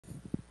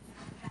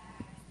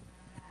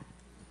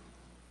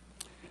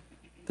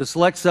The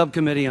Select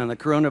Subcommittee on the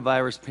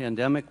Coronavirus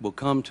Pandemic will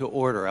come to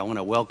order. I want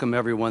to welcome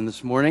everyone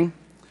this morning.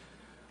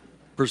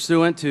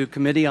 Pursuant to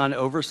Committee on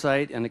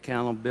Oversight and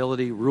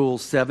Accountability Rule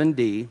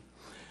 7D,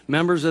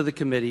 members of the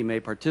committee may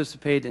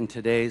participate in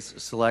today's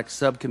Select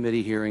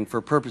Subcommittee hearing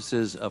for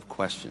purposes of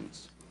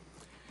questions.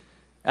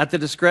 At the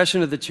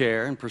discretion of the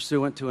Chair and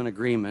pursuant to an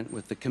agreement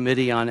with the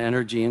Committee on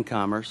Energy and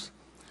Commerce,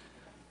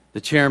 the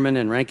Chairman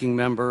and Ranking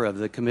Member of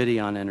the Committee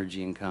on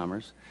Energy and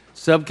Commerce,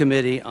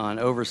 Subcommittee on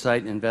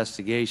Oversight and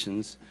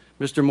Investigations,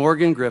 Mr.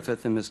 Morgan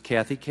Griffith and Ms.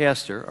 Kathy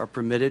Castor are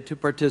permitted to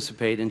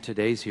participate in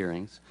today's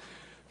hearings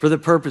for the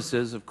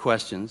purposes of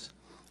questions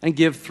and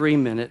give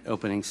 3-minute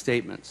opening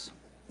statements.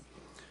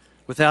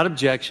 Without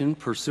objection,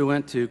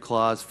 pursuant to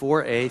Clause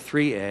 4A,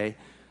 3A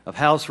of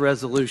House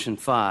Resolution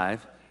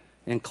 5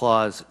 and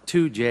Clause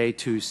 2J,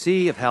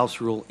 2C of House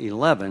Rule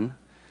 11,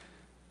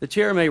 the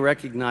Chair may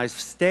recognize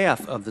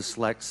staff of the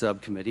Select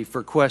Subcommittee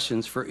for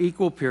questions for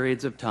equal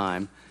periods of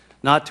time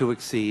not to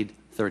exceed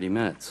 30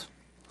 minutes.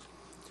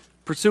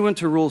 Pursuant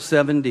to Rule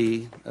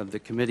 7D of the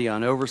Committee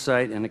on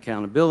Oversight and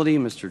Accountability,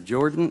 Mr.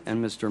 Jordan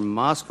and Mr.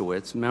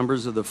 Moskowitz,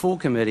 members of the full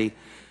committee,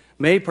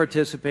 may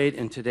participate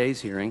in today's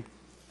hearing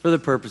for the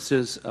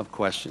purposes of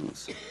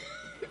questions.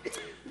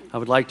 I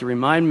would like to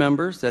remind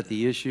members that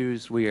the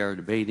issues we are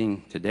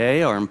debating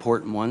today are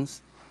important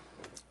ones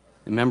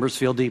and members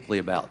feel deeply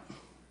about.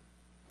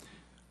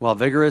 While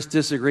vigorous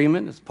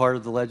disagreement is part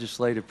of the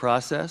legislative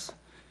process,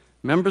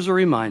 members are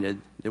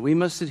reminded that we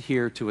must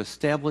adhere to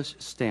established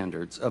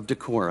standards of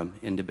decorum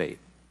in debate.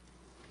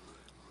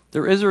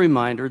 There is a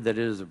reminder that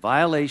it is a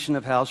violation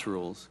of House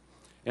rules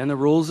and the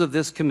rules of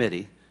this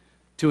committee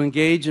to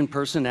engage in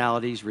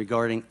personalities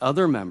regarding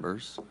other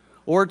members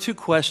or to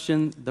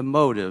question the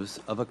motives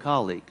of a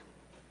colleague.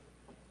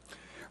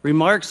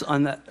 Remarks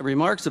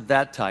of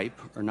that type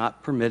are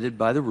not permitted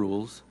by the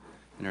rules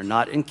and are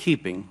not in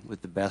keeping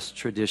with the best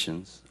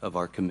traditions of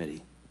our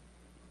committee.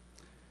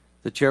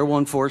 The Chair will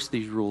enforce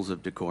these rules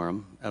of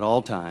decorum at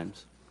all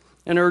times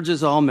and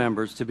urges all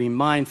members to be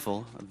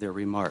mindful of their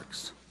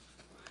remarks.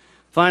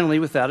 Finally,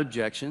 without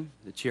objection,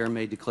 the Chair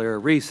may declare a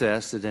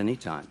recess at any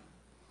time.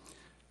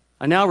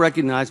 I now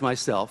recognize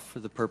myself for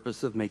the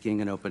purpose of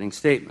making an opening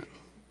statement.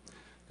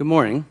 Good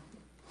morning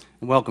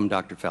and welcome,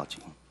 Dr.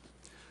 Fauci.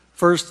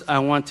 First, I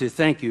want to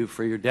thank you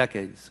for your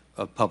decades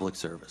of public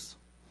service.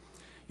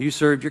 You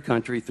served your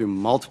country through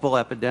multiple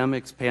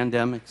epidemics,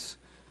 pandemics,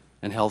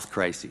 and health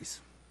crises.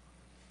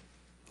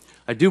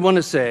 I do want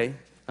to say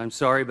I'm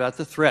sorry about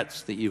the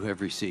threats that you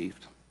have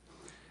received.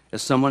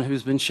 As someone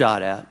who's been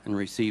shot at and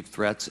received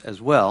threats as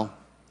well,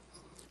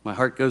 my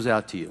heart goes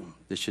out to you.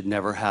 This should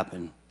never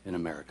happen in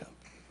America.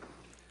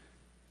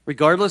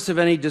 Regardless of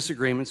any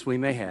disagreements we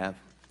may have,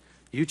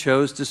 you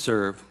chose to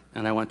serve,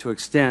 and I want to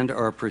extend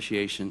our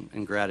appreciation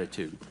and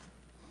gratitude.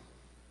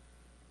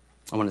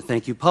 I want to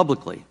thank you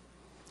publicly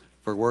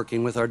for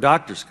working with our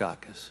Doctors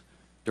Caucus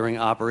during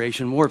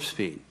Operation Warp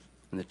Speed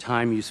and the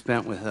time you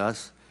spent with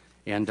us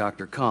and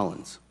Dr.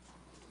 Collins.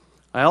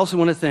 I also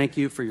want to thank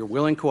you for your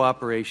willing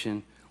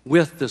cooperation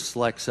with the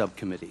Select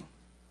Subcommittee.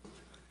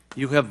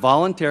 You have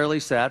voluntarily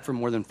sat for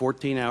more than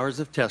 14 hours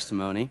of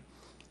testimony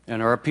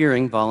and are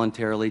appearing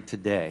voluntarily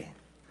today.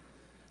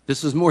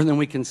 This is more than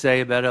we can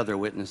say about other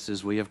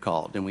witnesses we have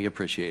called, and we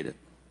appreciate it.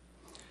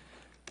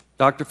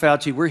 Dr.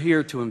 Fauci, we're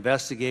here to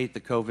investigate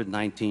the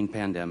COVID-19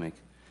 pandemic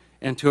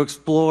and to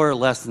explore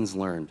lessons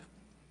learned,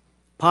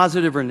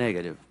 positive or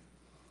negative,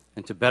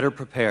 and to better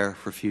prepare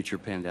for future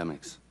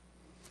pandemics.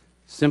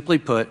 Simply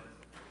put,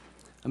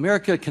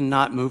 America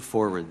cannot move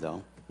forward,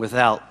 though,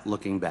 without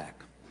looking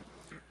back.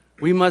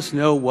 We must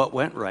know what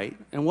went right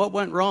and what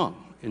went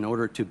wrong in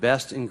order to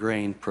best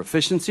ingrain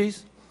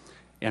proficiencies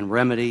and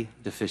remedy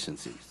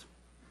deficiencies.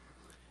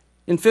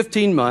 In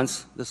 15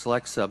 months, the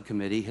Select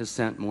Subcommittee has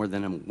sent more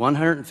than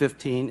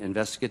 115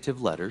 investigative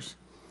letters,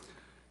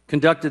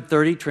 conducted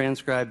 30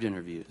 transcribed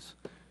interviews,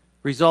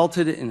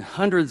 resulted in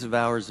hundreds of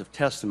hours of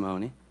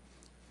testimony,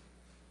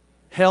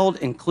 held,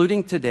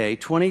 including today,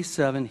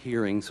 27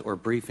 hearings or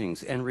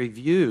briefings, and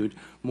reviewed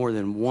more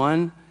than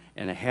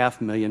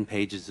 1.5 million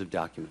pages of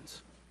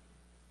documents.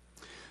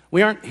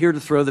 We aren't here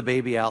to throw the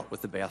baby out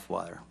with the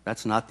bathwater.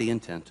 That's not the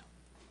intent.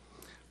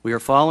 We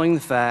are following the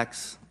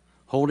facts,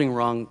 holding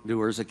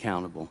wrongdoers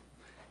accountable,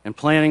 and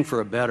planning for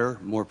a better,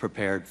 more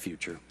prepared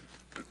future.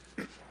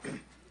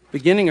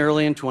 Beginning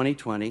early in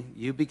 2020,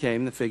 you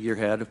became the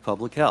figurehead of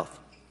public health.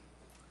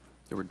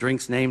 There were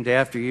drinks named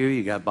after you.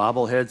 You got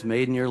bobbleheads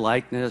made in your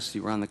likeness.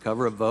 You were on the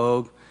cover of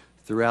Vogue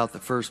throughout the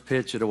first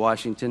pitch at a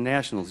Washington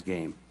Nationals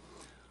game.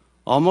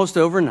 Almost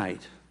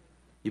overnight,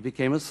 you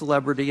became a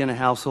celebrity and a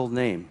household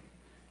name,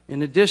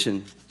 in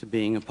addition to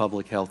being a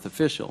public health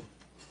official.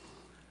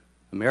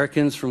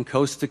 Americans from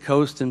coast to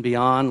coast and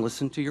beyond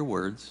listened to your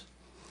words,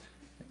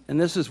 and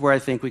this is where I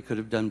think we could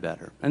have done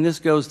better. And this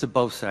goes to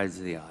both sides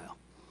of the aisle.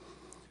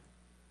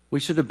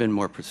 We should have been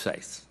more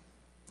precise.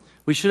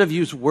 We should have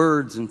used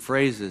words and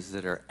phrases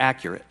that are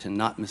accurate and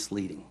not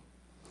misleading.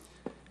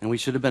 And we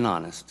should have been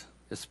honest,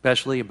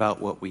 especially about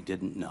what we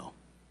didn't know.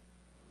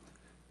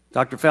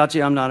 Dr.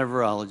 Fauci, I'm not a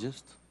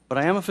virologist, But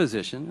I am a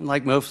physician, and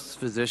like most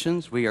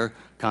physicians, we are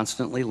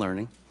constantly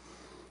learning,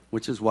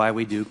 which is why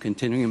we do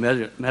continuing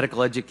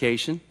medical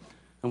education,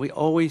 and we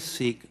always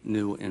seek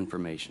new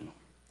information.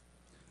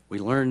 We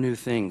learn new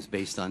things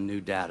based on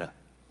new data,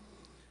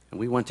 and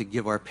we want to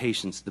give our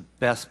patients the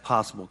best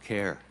possible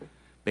care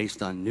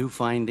based on new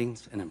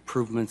findings and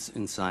improvements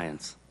in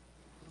science.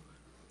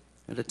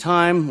 At a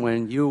time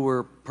when you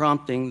were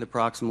prompting the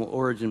proximal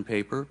origin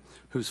paper,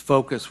 whose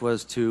focus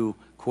was to,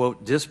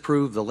 quote,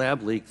 disprove the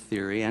lab leak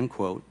theory, end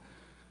quote,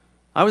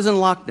 I was in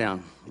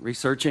lockdown,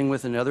 researching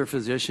with another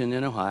physician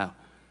in Ohio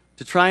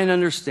to try and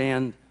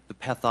understand the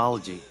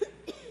pathology,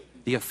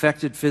 the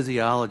affected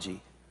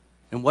physiology,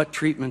 and what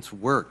treatments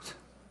worked,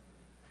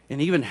 and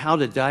even how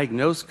to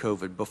diagnose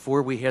COVID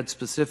before we had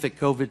specific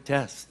COVID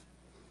tests.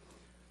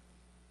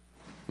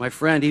 My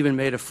friend even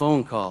made a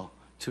phone call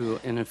to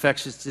an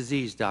infectious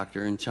disease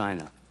doctor in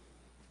China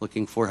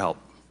looking for help.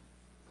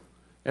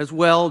 As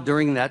well,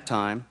 during that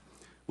time,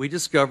 we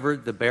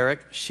discovered the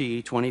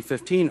Barrick-Shi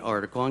 2015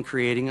 article on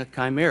creating a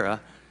chimera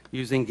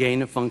using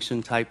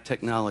gain-of-function type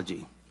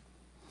technology.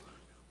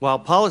 While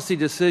policy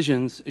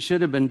decisions should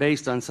have been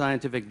based on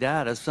scientific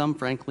data, some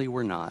frankly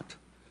were not.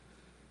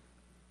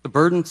 The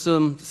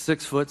burdensome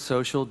 6-foot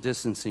social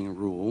distancing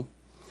rule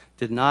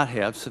did not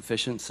have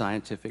sufficient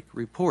scientific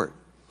report.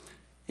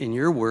 In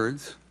your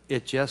words,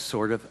 it just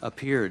sort of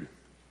appeared.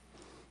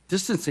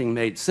 Distancing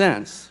made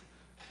sense,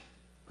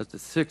 but the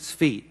 6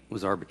 feet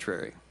was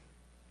arbitrary.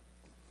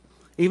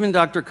 Even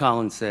Dr.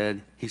 Collins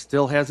said he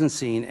still hasn't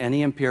seen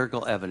any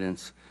empirical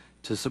evidence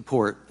to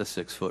support the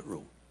 6-foot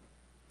rule.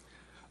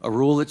 A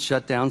rule that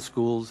shut down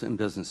schools and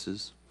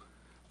businesses,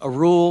 a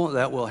rule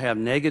that will have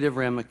negative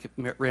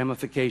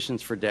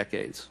ramifications for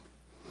decades.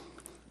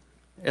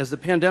 As the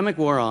pandemic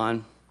wore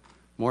on,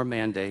 more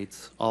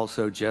mandates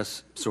also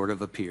just sort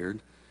of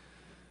appeared.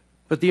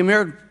 But the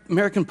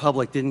American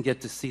public didn't get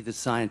to see the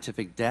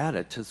scientific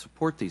data to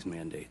support these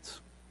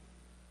mandates.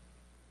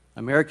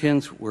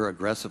 Americans were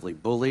aggressively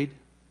bullied,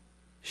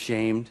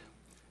 shamed,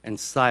 and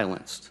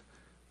silenced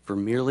for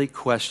merely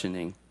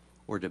questioning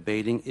or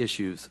debating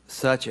issues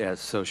such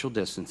as social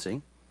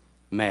distancing,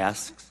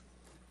 masks,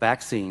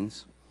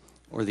 vaccines,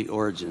 or the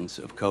origins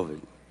of COVID.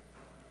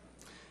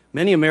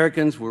 Many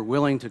Americans were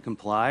willing to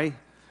comply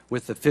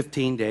with the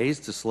 15 days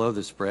to slow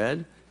the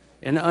spread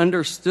and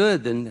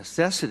understood the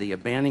necessity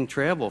of banning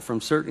travel from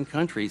certain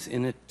countries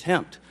in an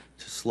attempt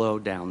to slow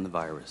down the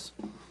virus.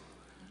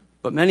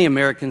 But many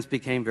Americans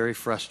became very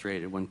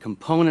frustrated when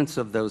components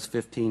of those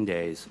 15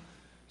 days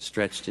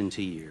stretched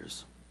into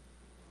years.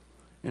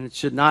 And it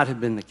should not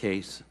have been the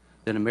case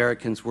that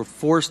Americans were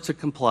forced to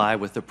comply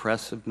with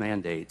oppressive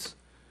mandates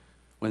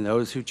when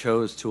those who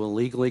chose to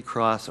illegally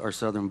cross our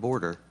southern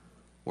border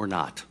were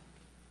not.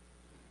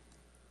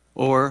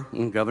 Or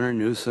when Governor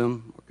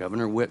Newsom or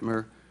Governor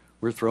Whitmer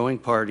were throwing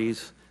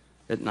parties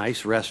at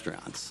nice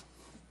restaurants.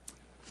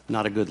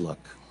 Not a good look.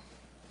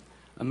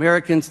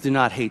 Americans do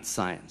not hate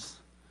science,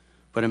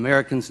 but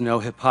Americans know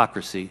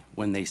hypocrisy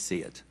when they see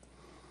it.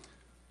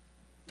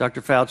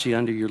 Dr. Fauci,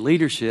 under your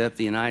leadership,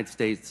 the United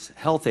States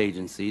health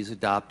agencies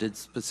adopted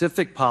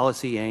specific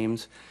policy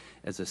aims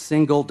as a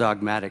single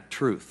dogmatic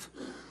truth,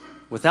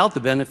 without the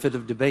benefit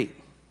of debate,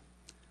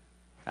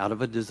 out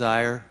of a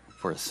desire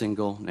for a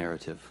single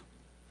narrative.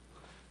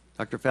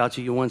 Dr.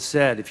 Fauci, you once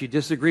said, if you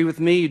disagree with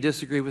me, you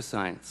disagree with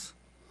science.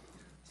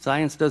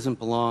 Science doesn't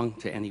belong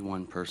to any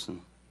one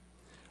person.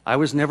 I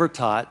was never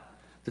taught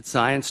that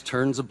science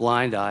turns a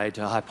blind eye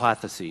to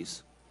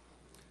hypotheses.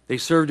 They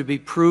serve to be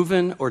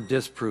proven or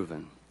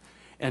disproven,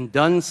 and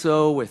done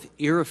so with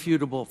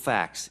irrefutable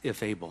facts,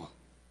 if able.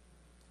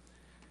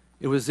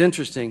 It was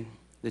interesting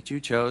that you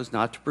chose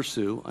not to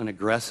pursue an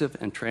aggressive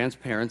and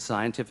transparent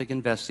scientific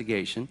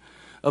investigation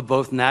of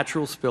both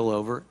natural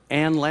spillover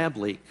and lab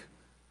leak.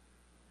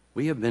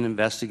 We have been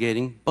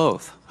investigating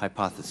both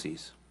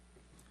hypotheses.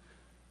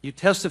 You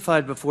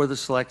testified before the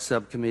Select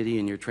Subcommittee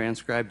in your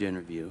transcribed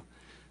interview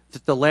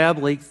that the lab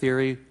leak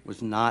theory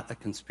was not a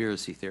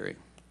conspiracy theory.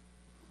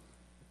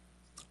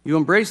 You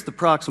embraced the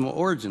proximal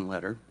origin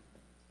letter.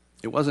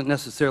 It wasn't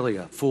necessarily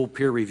a full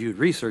peer-reviewed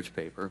research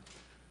paper,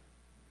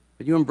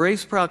 but you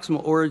embraced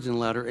proximal origin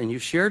letter and you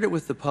shared it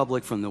with the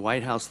public from the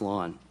White House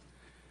lawn.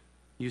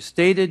 You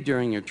stated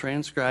during your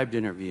transcribed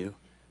interview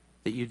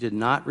that you did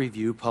not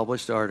review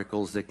published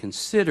articles that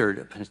considered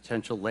a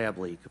potential lab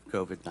leak of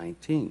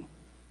COVID-19.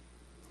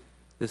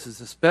 This is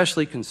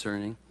especially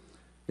concerning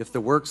if the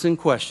works in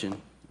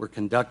question were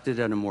conducted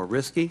at a more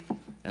risky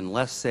and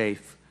less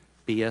safe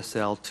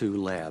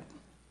BSL-2 lab.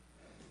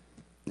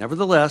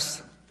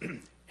 Nevertheless,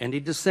 any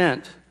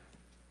dissent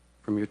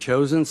from your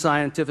chosen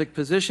scientific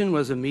position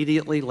was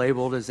immediately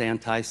labeled as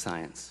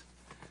anti-science.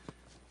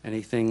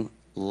 Anything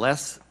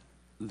less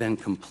than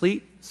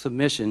complete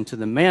submission to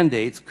the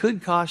mandates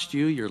could cost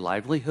you your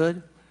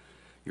livelihood,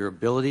 your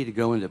ability to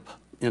go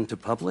into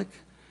public,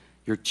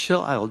 your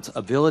child's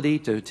ability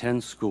to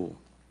attend school.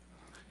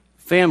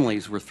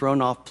 Families were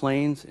thrown off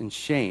planes and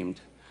shamed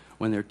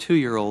when their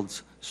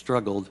 2-year-olds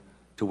struggled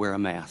to wear a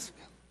mask.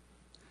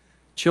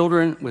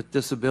 Children with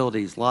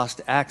disabilities lost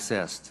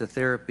access to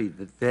therapy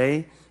that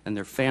they and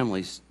their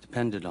families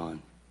depended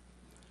on.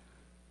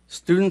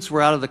 Students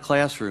were out of the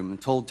classroom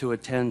and told to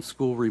attend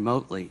school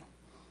remotely,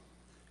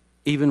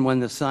 even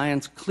when the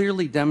science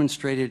clearly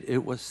demonstrated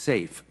it was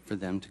safe for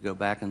them to go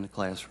back in the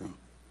classroom.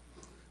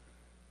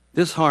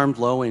 This harmed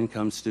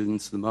low-income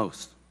students the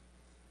most.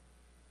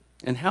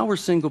 And how were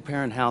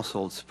single-parent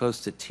households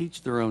supposed to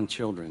teach their own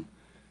children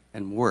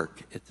and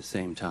work at the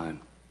same time?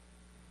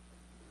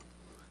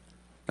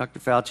 Dr.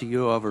 Fauci,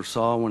 you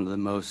oversaw one of the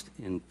most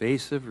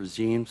invasive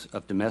regimes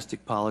of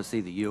domestic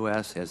policy the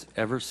U.S. has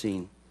ever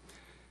seen,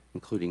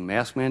 including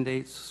mask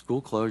mandates,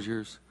 school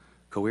closures,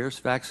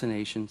 coerced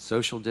vaccination,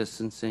 social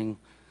distancing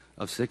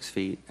of 6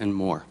 feet, and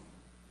more.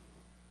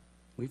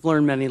 We've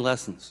learned many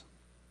lessons.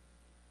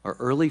 Our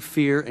early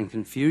fear and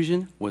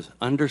confusion was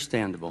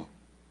understandable.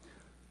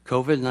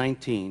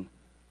 COVID-19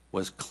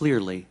 was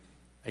clearly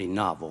a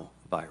novel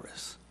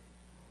virus.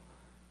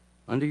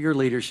 Under your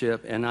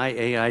leadership,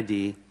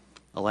 NIAID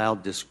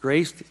allowed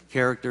disgraced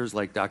characters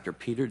like Dr.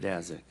 Peter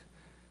Daszak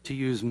to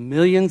use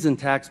millions in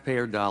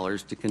taxpayer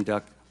dollars to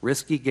conduct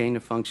risky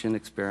gain-of-function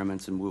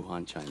experiments in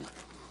Wuhan, China.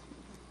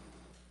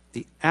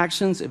 The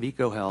actions of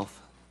EcoHealth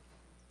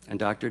and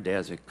Dr.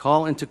 Daszak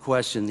call into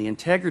question the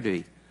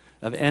integrity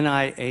of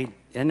NIAID's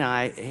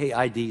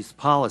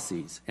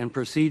policies and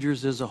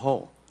procedures as a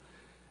whole,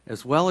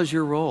 as well as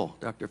your role,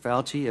 Dr.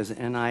 Fauci, as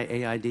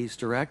NIAID's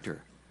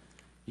director.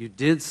 You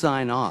did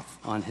sign off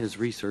on his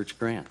research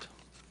grant.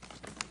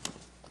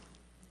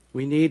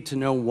 We need to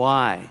know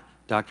why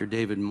Dr.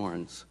 David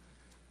Morans,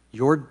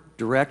 your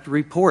direct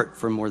report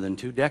for more than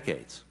 2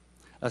 decades,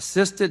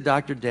 assisted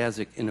Dr.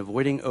 Daszak in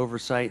avoiding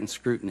oversight and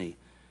scrutiny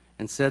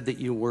and said that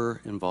you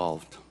were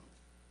involved.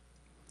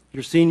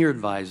 Your senior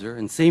advisor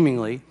and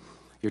seemingly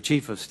your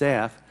chief of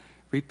staff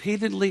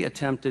repeatedly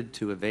attempted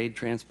to evade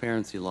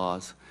transparency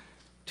laws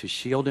to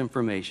shield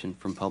information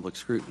from public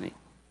scrutiny.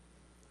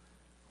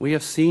 We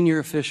have senior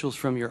officials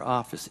from your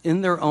office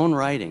in their own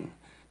writing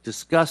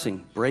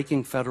discussing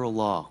breaking federal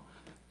law,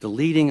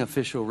 deleting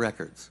official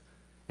records,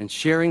 and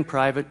sharing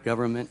private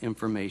government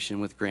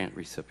information with grant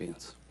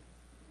recipients.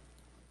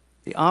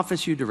 The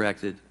office you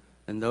directed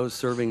and those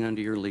serving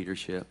under your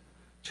leadership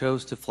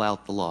chose to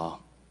flout the law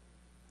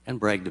and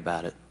bragged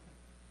about it.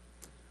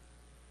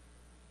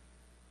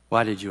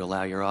 Why did you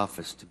allow your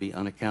office to be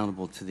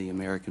unaccountable to the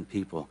American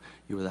people?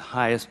 You were the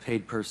highest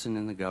paid person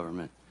in the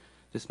government.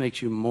 This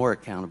makes you more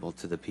accountable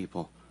to the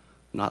people,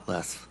 not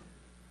less.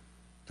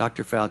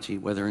 Dr.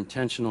 Fauci, whether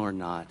intentional or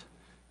not,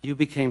 you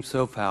became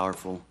so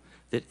powerful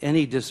that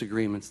any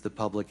disagreements the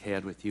public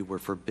had with you were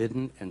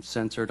forbidden and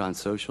censored on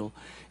social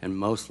and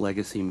most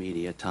legacy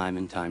media time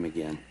and time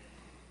again.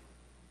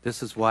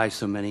 This is why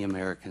so many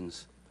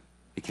Americans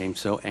became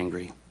so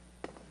angry,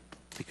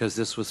 because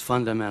this was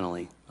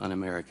fundamentally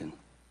un-American.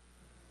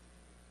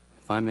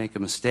 If I make a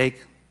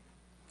mistake,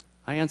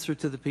 I answer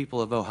to the people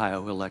of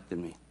Ohio who elected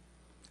me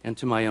and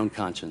to my own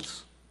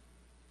conscience.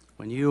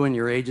 When you and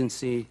your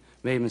agency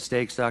made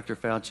mistakes, Dr.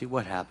 Fauci,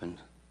 what happened?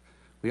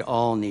 We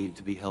all need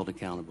to be held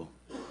accountable.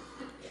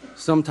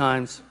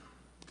 Sometimes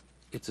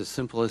it's as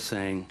simple as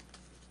saying,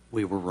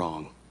 we were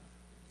wrong.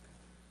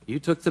 You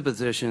took the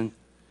position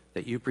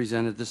that you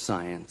presented the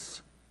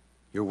science.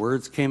 Your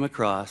words came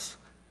across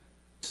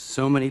to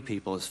so many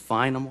people as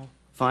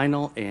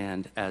final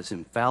and as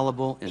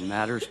infallible in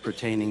matters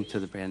pertaining to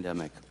the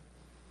pandemic.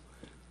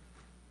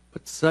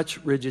 But such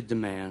rigid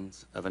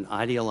demands of an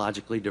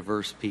ideologically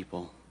diverse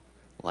people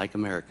like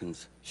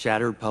Americans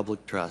shattered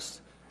public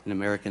trust in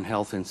American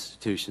health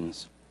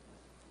institutions.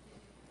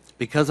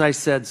 Because I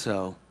said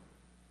so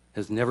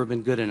has never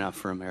been good enough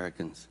for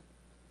Americans,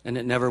 and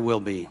it never will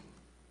be.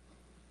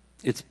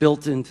 It's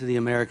built into the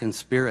American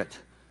spirit.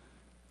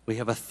 We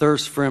have a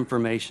thirst for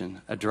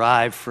information, a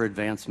drive for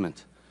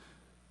advancement.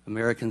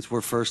 Americans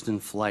were first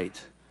in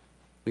flight.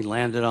 We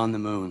landed on the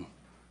moon.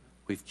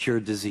 We've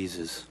cured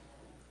diseases.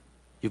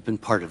 You've been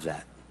part of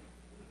that.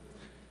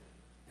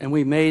 And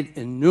we made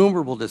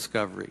innumerable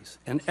discoveries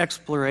and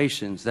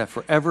explorations that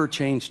forever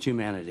changed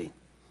humanity.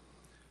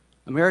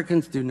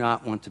 Americans do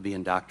not want to be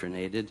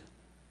indoctrinated.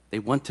 They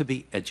want to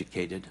be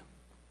educated.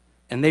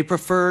 And they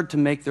prefer to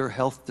make their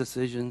health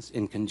decisions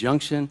in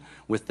conjunction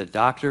with the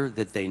doctor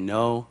that they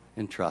know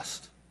and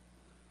trust.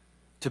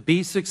 To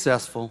be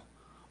successful,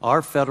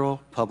 our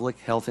federal public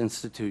health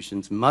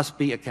institutions must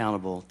be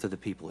accountable to the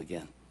people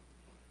again.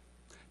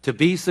 To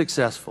be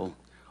successful,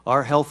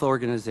 our health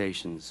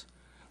organizations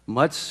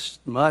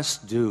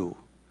must do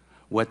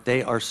what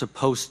they are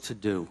supposed to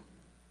do: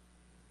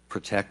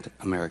 protect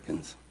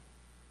Americans.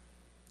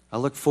 I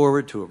look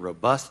forward to a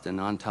robust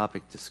and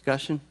on-topic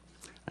discussion.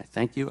 I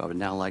thank you. I would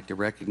now like to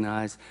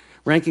recognize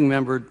Ranking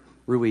Member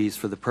Ruiz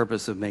for the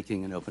purpose of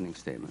making an opening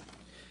statement.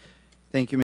 Thank you,